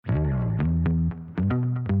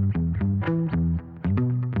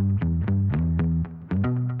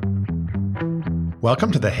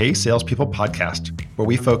Welcome to the Hey Salespeople podcast, where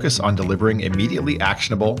we focus on delivering immediately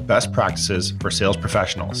actionable best practices for sales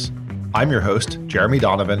professionals. I'm your host, Jeremy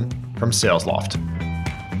Donovan from SalesLoft.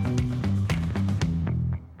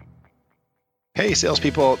 Hey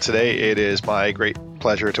salespeople, today it is my great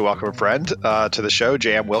pleasure to welcome a friend to the show,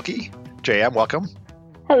 JM Wilkie. JM, welcome.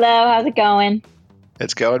 Hello, how's it going?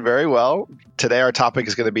 It's going very well. Today our topic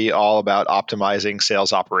is going to be all about optimizing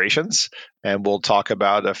sales operations, and we'll talk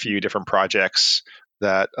about a few different projects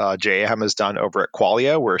that JM has done over at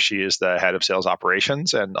Qualia, where she is the head of sales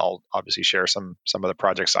operations, and I'll obviously share some of the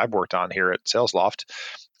projects I've worked on here at SalesLoft.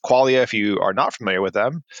 Qualia, if you are not familiar with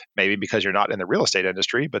them, maybe because you're not in the real estate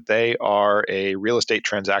industry, but they are a real estate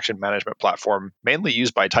transaction management platform mainly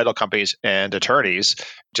used by title companies and attorneys.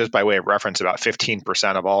 Just by way of reference, about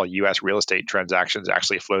 15% of all U.S. real estate transactions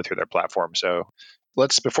actually flow through their platform. So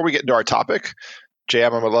before we get into our topic,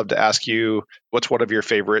 JM, I would love to ask you, what's one of your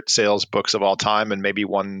favorite sales books of all time, and maybe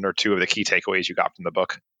one or two of the key takeaways you got from the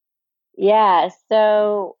book? Yeah,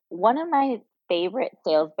 so one of my favorite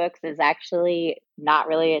sales books is actually not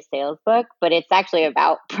really a sales book, but it's actually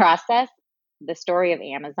about process, the story of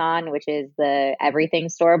Amazon, which is the everything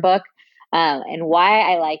store book. And why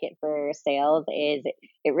I like it for sales is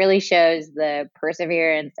it really shows the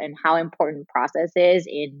perseverance and how important process is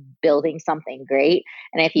in building something great.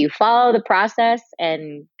 And if you follow the process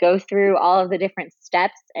and go through all of the different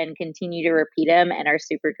steps and continue to repeat them and are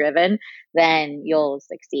super driven, then you'll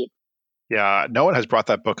succeed. Yeah, no one has brought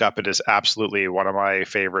that book up. It is absolutely one of my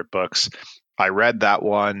favorite books. I read that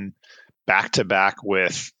one back to back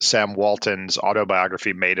with Sam Walton's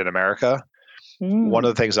autobiography, Made in America. One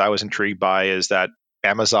of the things I was intrigued by is that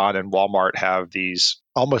Amazon and Walmart have these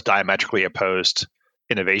almost diametrically opposed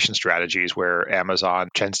innovation strategies, where Amazon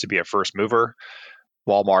tends to be a first mover.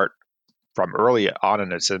 Walmart, from early on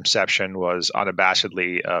in its inception, was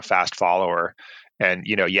unabashedly a fast follower. And,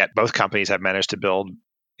 yet both companies have managed to build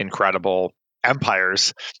incredible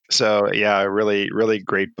empires. So yeah, really, really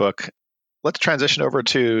great book. Let's transition over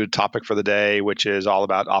to topic for the day, which is all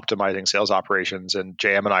about optimizing sales operations. And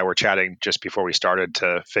JM and I were chatting just before we started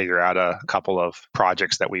to figure out a couple of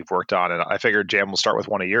projects that we've worked on. And I figured, JM, we'll start with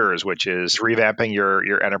one of yours, which is revamping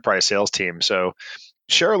your enterprise sales team. So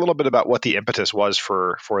share a little bit about what the impetus was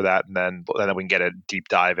for that, and then we can get a deep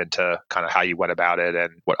dive into kind of how you went about it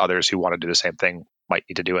and what others who want to do the same thing might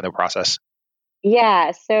need to do in the process.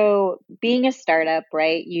 Yeah, so being a startup,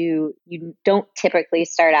 right, you don't typically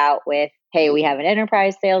start out with, hey, we have an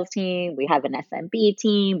enterprise sales team, we have an SMB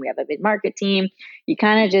team, we have a mid-market team. You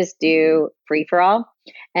kind of just do free for all.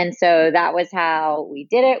 And so that was how we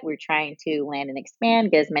did it. We're trying to land and expand,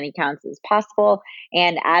 get as many accounts as possible.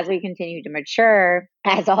 And as we continue to mature,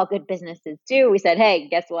 as all good businesses do, we said, hey,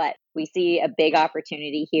 guess what? We see a big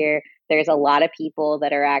opportunity here. There's a lot of people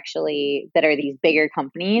that are these bigger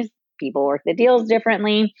companies. People work the deals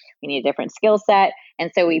differently. We need a different skill set. And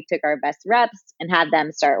so we took our best reps and had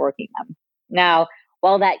them start working them. Now,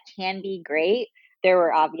 while that can be great, there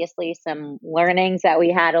were obviously some learnings that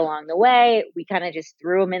we had along the way. We kind of just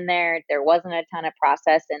threw them in there. There wasn't a ton of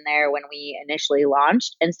process in there when we initially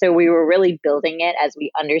launched. And so we were really building it as we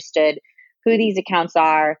understood who these accounts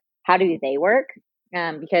are, how do they work,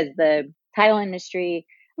 because the title industry,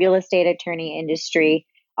 real estate attorney industry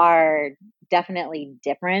are definitely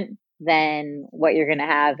different than what you're going to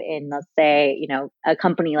have in, let's say, a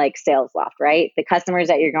company like SalesLoft, right? The customers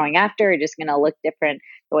that you're going after are just going to look different.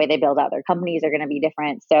 The way they build out their companies are going to be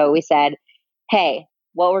different. So we said, hey,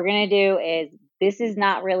 what we're going to do is, this is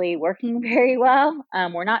not really working very well.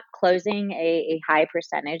 We're not closing a high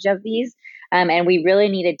percentage of these. And we really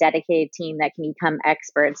need a dedicated team that can become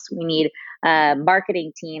experts. We need a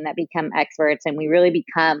marketing team that become experts. And we really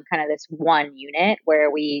become kind of this one unit where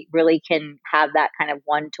we really can have that kind of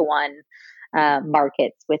one-to-one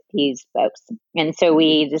markets with these folks. And so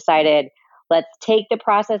we decided, let's take the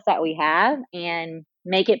process that we have and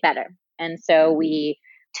make it better. And so we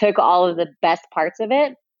took all of the best parts of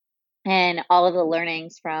it and all of the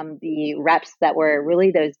learnings from the reps that were really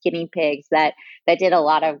those guinea pigs that did a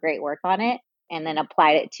lot of great work on it, and then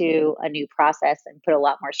applied it to a new process and put a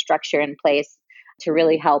lot more structure in place to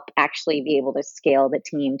really help actually be able to scale the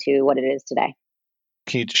team to what it is today.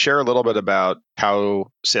 Can you share a little bit about how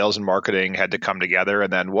sales and marketing had to come together,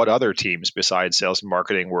 and then what other teams besides sales and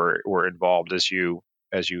marketing were involved as you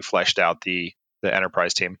fleshed out the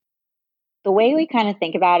enterprise team? The way we kind of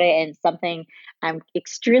think about it, and something I'm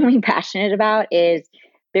extremely passionate about, is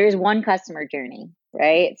there's one customer journey,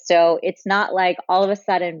 right? So it's not like all of a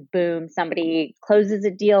sudden, boom, somebody closes a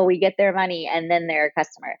deal, we get their money, and then they're a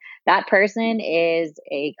customer. That person is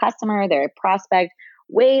a customer, they're a prospect.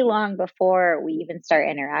 way long before we even start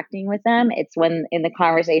interacting with them. It's when in the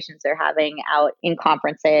conversations they're having out in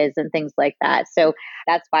conferences and things like that. So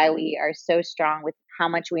that's why we are so strong with how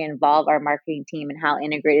much we involve our marketing team and how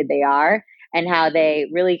integrated they are and how they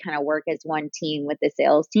really kind of work as one team with the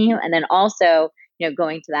sales team. And then also,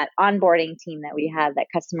 going to that onboarding team that we have, that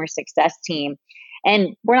customer success team.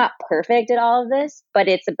 And we're not perfect at all of this, but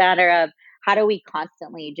it's a matter of how do we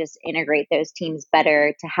constantly just integrate those teams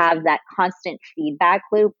better to have that constant feedback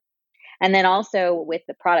loop. And then also with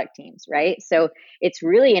the product teams, right? So it's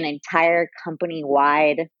really an entire company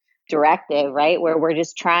wide directive, right? Where we're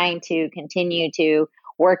just trying to continue to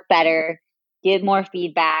work better, give more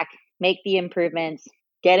feedback, make the improvements,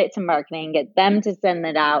 get it to marketing, get them to send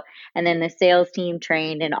it out, and then the sales team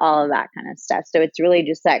trained and all of that kind of stuff. So it's really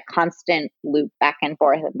just that constant loop back and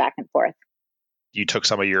forth and back and forth. You took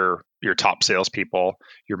some of your top salespeople,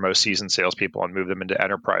 your most seasoned salespeople, and moved them into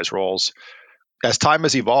enterprise roles. As time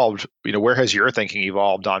has evolved, where has your thinking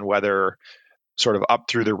evolved on whether sort of up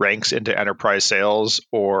through the ranks into enterprise sales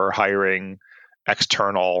or hiring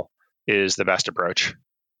external is the best approach?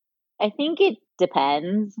 I think it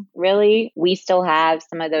depends, really. We still have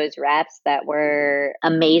some of those reps that were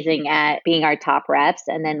amazing at being our top reps.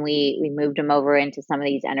 And then we moved them over into some of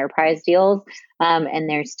these enterprise deals, and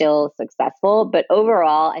they're still successful. But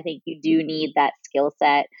overall, I think you do need that skill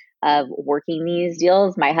set of working these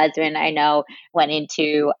deals. My husband, I know, went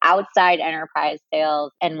into outside enterprise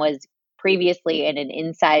sales and was previously in an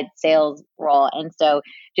inside sales role. And so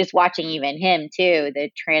just watching even him too,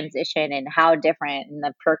 the transition and how different and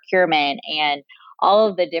the procurement and all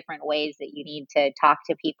of the different ways that you need to talk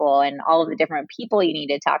to people and all of the different people you need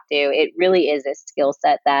to talk to, it really is a skill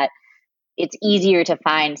set that it's easier to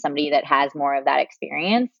find somebody that has more of that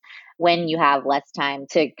experience when you have less time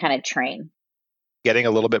to kind of train. Getting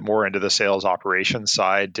a little bit more into the sales operations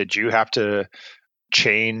side, did you have to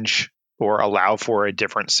change or allow for a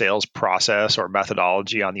different sales process or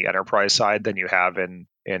methodology on the enterprise side than you have in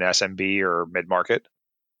SMB or mid-market?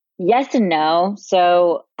 Yes and no.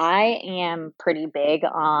 So I am pretty big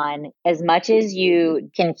on as much as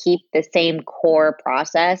you can keep the same core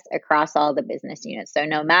process across all the business units. So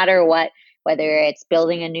no matter what, whether it's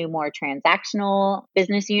building a new, more transactional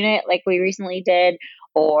business unit like we recently did,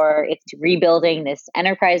 or it's rebuilding this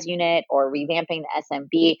enterprise unit or revamping the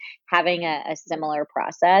SMB, having a similar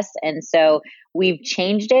process. And so we've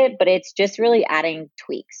changed it, but it's just really adding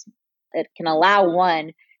tweaks. It can allow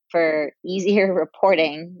one for easier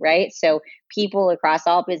reporting, right? So people across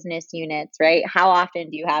all business units, right? How often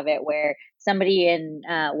do you have it where somebody in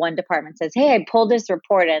one department says, "Hey, I pulled this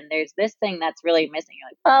report and there's this thing that's really missing." You're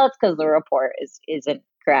like, "Well, it's because the report isn't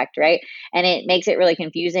correct," right? And it makes it really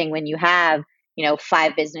confusing when you have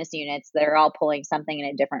 5 business units that are all pulling something in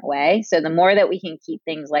a different way. So the more that we can keep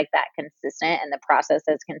things like that consistent and the process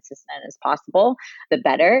as consistent as possible, the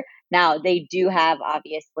better. Now, they do have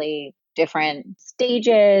obviously different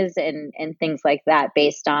stages and things like that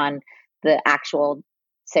based on the actual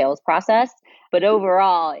sales process. But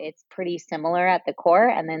overall, it's pretty similar at the core.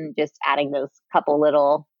 And then just adding those couple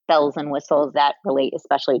little bells and whistles that relate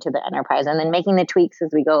especially to the enterprise and then making the tweaks as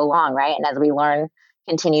we go along, right? And as we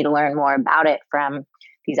continue to learn more about it from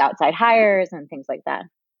these outside hires and things like that.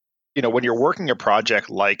 When you're working a project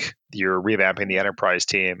like you're revamping the enterprise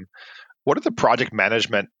team, what are the project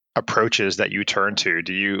management approaches that you turn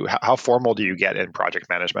to? How formal do you get in project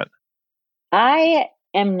management? I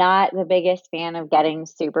am not the biggest fan of getting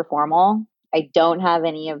super formal. I don't have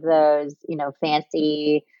any of those,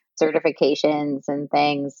 fancy certifications and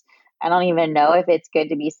things. I don't even know if it's good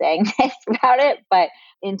to be saying this about it, but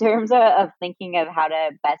in terms of thinking of how to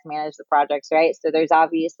best manage the projects, right? So there's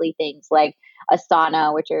obviously things like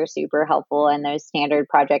Asana, which are super helpful, and those standard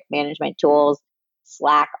project management tools,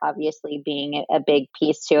 Slack obviously being a big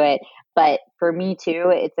piece to it. But for me too,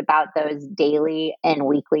 it's about those daily and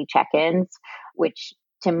weekly check-ins, which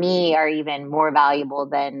to me are even more valuable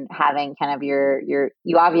than having kind of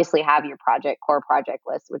you obviously have your core project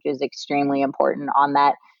list, which is extremely important on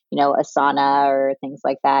that, Asana or things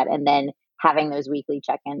like that. And then having those weekly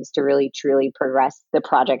check-ins to really truly progress the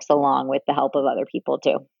projects along with the help of other people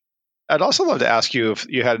too. I'd also love to ask you if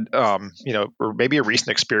you had, or maybe a recent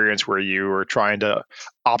experience where you were trying to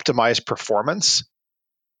optimize performance.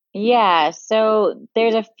 Yeah, so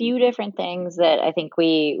there's a few different things that I think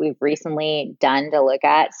we've recently done to look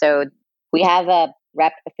at. So we have a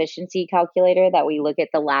rep efficiency calculator that we look at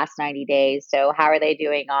the last 90 days. So how are they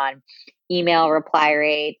doing on email reply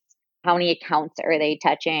rates? How many accounts are they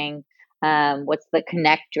touching? What's the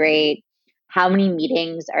connect rate? How many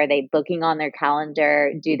meetings are they booking on their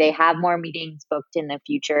calendar? Do they have more meetings booked in the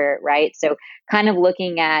future? Right. So kind of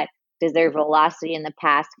looking at Does their velocity in the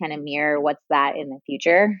past kind of mirror what's that in the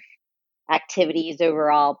future? Activities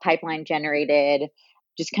overall, pipeline generated,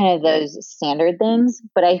 just kind of those standard things.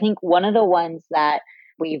 But I think one of the ones that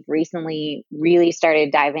we've recently really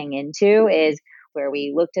started diving into is where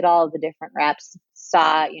we looked at all of the different reps,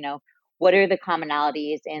 saw, what are the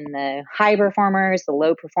commonalities in the high performers, the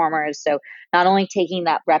low performers. So not only taking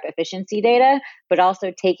that rep efficiency data, but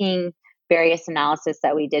also taking various analysis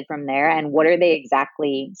that we did from there and what are they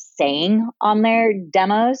exactly saying on their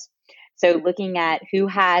demos. So looking at who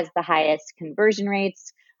has the highest conversion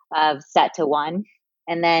rates of set to one,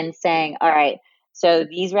 and then saying, all right, so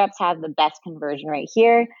these reps have the best conversion rate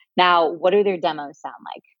here. Now, what do their demos sound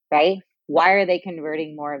like, right? Why are they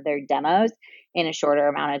converting more of their demos in a shorter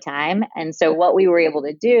amount of time? And so what we were able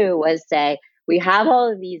to do was say, we have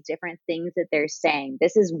all of these different things that they're saying.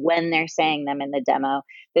 This is when they're saying them in the demo.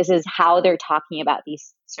 This is how they're talking about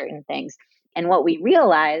these certain things. And what we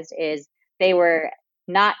realized is they were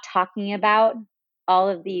not talking about all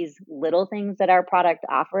of these little things that our product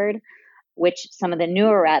offered, which some of the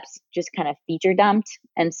newer reps just kind of feature dumped.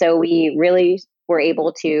 And so we really were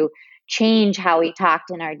able to change how we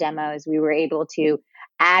talked in our demos. We were able to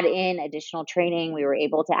add in additional training. We were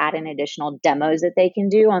able to add in additional demos that they can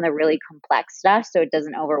do on the really complex stuff so it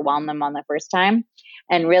doesn't overwhelm them on the first time,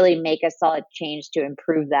 and really make a solid change to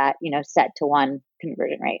improve that, set to one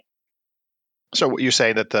conversion rate. So what you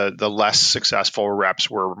say that the less successful reps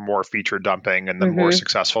were more feature dumping and the more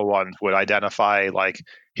successful ones would identify, like,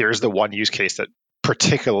 here's the one use case that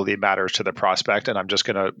particularly matters to the prospect. And I'm just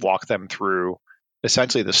going to walk them through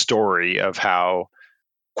essentially the story of how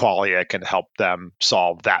Qualia can help them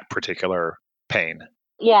solve that particular pain.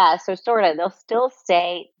 Yeah. So sort of, they'll still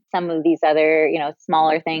say some of these other,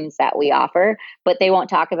 smaller things that we offer, but they won't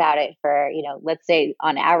talk about it for, let's say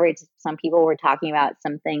on average, some people were talking about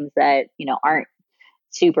some things that, aren't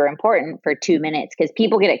super important for 2 minutes because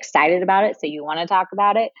people get excited about it. So you want to talk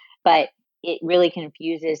about it, but it really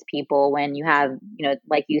confuses people when you have,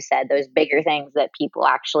 like you said, those bigger things that people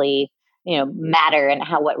actually, matter, and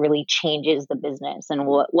what really changes the business and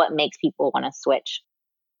what makes people want to switch.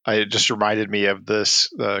 It just reminded me of this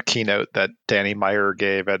keynote that Danny Meyer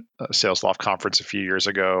gave at a SalesLoft conference a few years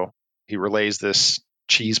ago. He relays this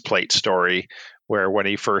cheese plate story where when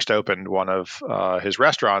he first opened one of his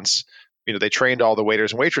restaurants, they trained all the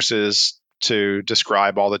waiters and waitresses to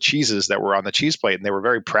describe all the cheeses that were on the cheese plate, and they were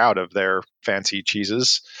very proud of their fancy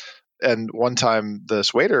cheeses. And one time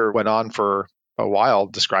this waiter went on for a while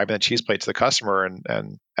describing the cheese plate to the customer,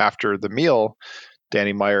 and after the meal,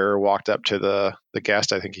 Danny Meyer walked up to the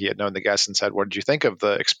guest. I think he had known the guest and said, "What did you think of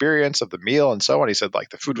the experience of the meal?" and so on. He said, like,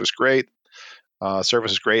 the food was great.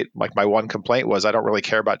 Service is great. Like, my one complaint was I don't really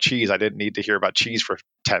care about cheese. I didn't need to hear about cheese for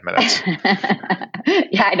 10 minutes.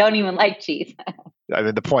 Yeah, I don't even like cheese. I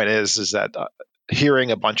mean, the point is that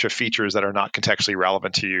hearing a bunch of features that are not contextually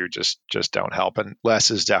relevant to you just don't help. And less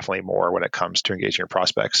is definitely more when it comes to engaging your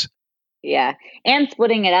prospects. Yeah. And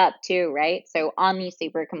splitting it up too, right? So on these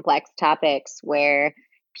super complex topics where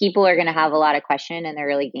people are going to have a lot of question and they're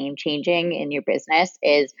really game changing in your business,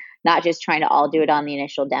 is not just trying to all do it on the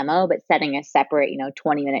initial demo, but setting a separate,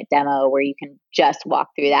 20-minute demo where you can just walk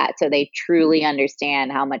through that so they truly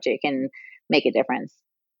understand how much it can make a difference.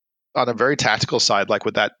 On a very tactical side, like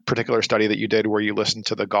with that particular study that you did where you listened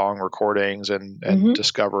to the Gong recordings and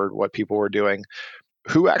discovered what people were doing,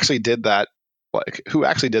 who actually did that? Like, who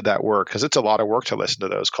actually did that work? Because it's a lot of work to listen to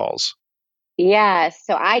those calls. Yeah,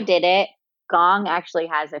 so I did it. Gong actually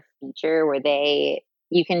has a feature where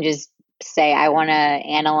you can just say, I want to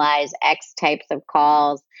analyze X types of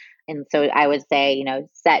calls. And so I would say,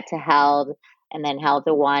 set to held and then held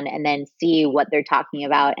to one, and then see what they're talking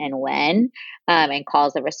about and when, and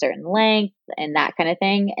calls of a certain length and that kind of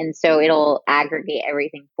thing. And so it'll aggregate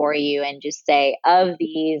everything for you and just say, of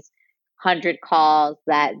these 100 calls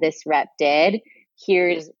that this rep did,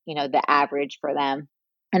 here's, the average for them.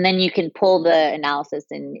 And then you can pull the analysis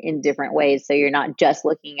in different ways. So you're not just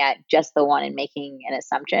looking at just the one and making an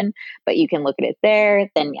assumption, but you can look at it there.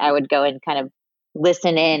 Then I would go and kind of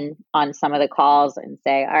listen in on some of the calls and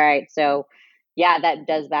say, all right, so yeah, that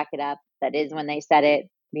does back it up. That is when they said it.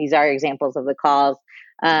 These are examples of the calls.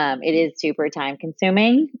 It is super time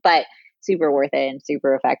consuming, but super worth it and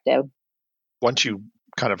super effective. Once you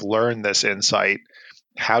kind of learn this insight,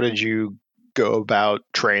 how did you go about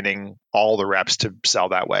training all the reps to sell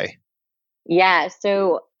that way? Yeah,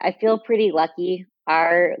 so I feel pretty lucky.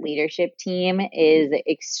 Our leadership team is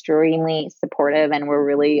extremely supportive and we're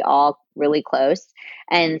really all really close.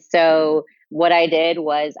 And so what I did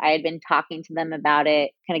was I had been talking to them about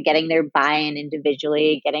it, kind of getting their buy-in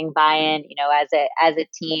individually, getting buy-in, as a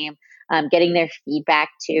team, getting their feedback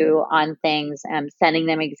too on things, sending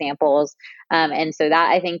them examples. And so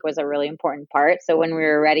that I think was a really important part. So when we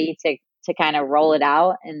were ready to kind of roll it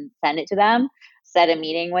out and send it to them, set a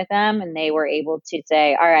meeting with them, and they were able to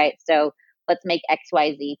say, all right, so let's make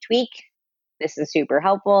XYZ tweak. This is super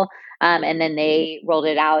helpful. And then they rolled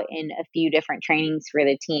it out in a few different trainings for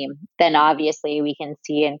the team. Then obviously we can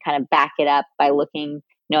see and kind of back it up by looking,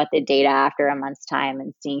 at the data after a month's time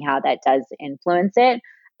and seeing how that does influence it.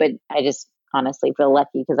 But I just honestly feel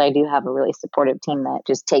lucky because I do have a really supportive team that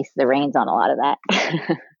just takes the reins on a lot of that.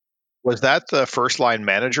 Was that the first line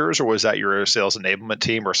managers, or was that your sales enablement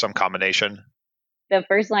team, or some combination? The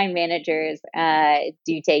first line managers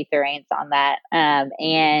do take the reins on that,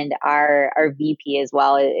 and our VP as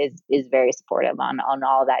well is very supportive on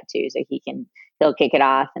all of that too. So he'll kick it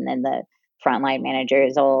off, and then the frontline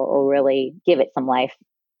managers will really give it some life.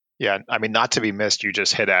 Yeah, I mean, not to be missed, you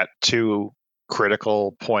just hit at two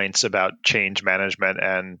critical points about change management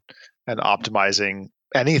and optimizing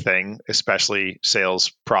anything, especially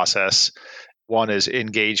sales process. One is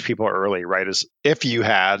engage people early, right? Is if you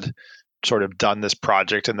had sort of done this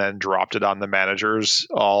project and then dropped it on the managers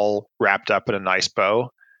all wrapped up in a nice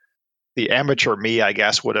bow, the amateur me, I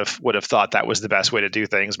guess, would have thought that was the best way to do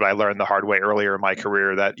things. But I learned the hard way earlier in my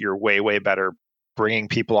career that you're way better bringing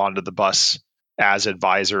people onto the bus as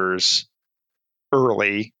advisors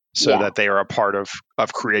early, so that they are a part of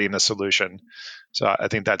creating the solution. So I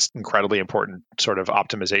think that's incredibly important sort of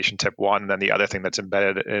optimization tip one. And then the other thing that's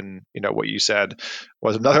embedded in, what you said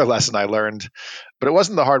was another lesson I learned, but it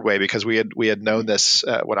wasn't the hard way, because we had known this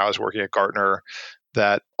when I was working at Gartner,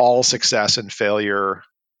 that all success and failure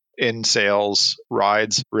in sales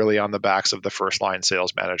rides really on the backs of the first line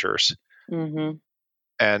sales managers. Mm-hmm.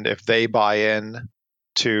 And if they buy in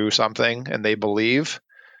to something and they believe,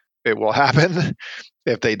 it will happen.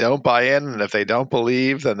 If they don't buy in and if they don't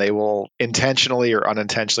believe, then they will intentionally or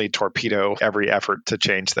unintentionally torpedo every effort to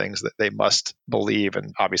change things that they must believe.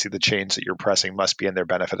 And obviously the change that you're pressing must be in their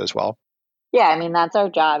benefit as well. Yeah, I mean, that's our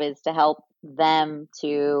job, is to help them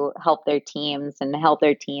to help their teams and help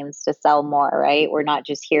their teams to sell more, right? We're not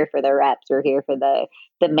just here for the reps, we're here for the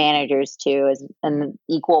managers too, as an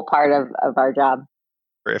equal part of our job.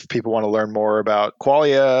 If people want to learn more about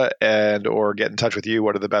Qualia or get in touch with you,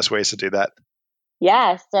 what are the best ways to do that?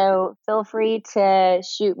 Yeah, so feel free to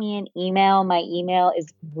shoot me an email. My email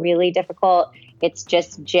is really difficult. It's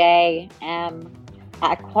just jm@qualia,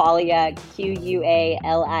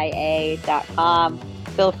 QUALIA.com.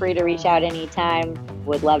 Feel free to reach out anytime.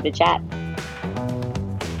 Would love to chat.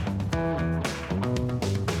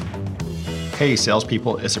 Hey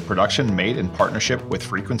Salespeople is a production made in partnership with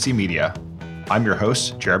Frequency Media. I'm your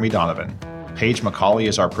host, Jeremy Donovan. Paige McCauley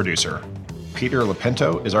is our producer. Peter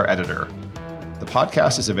Lopinto is our editor. The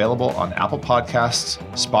podcast is available on Apple Podcasts,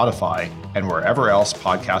 Spotify, and wherever else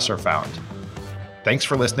podcasts are found. Thanks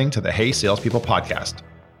for listening to the Hey Salespeople podcast.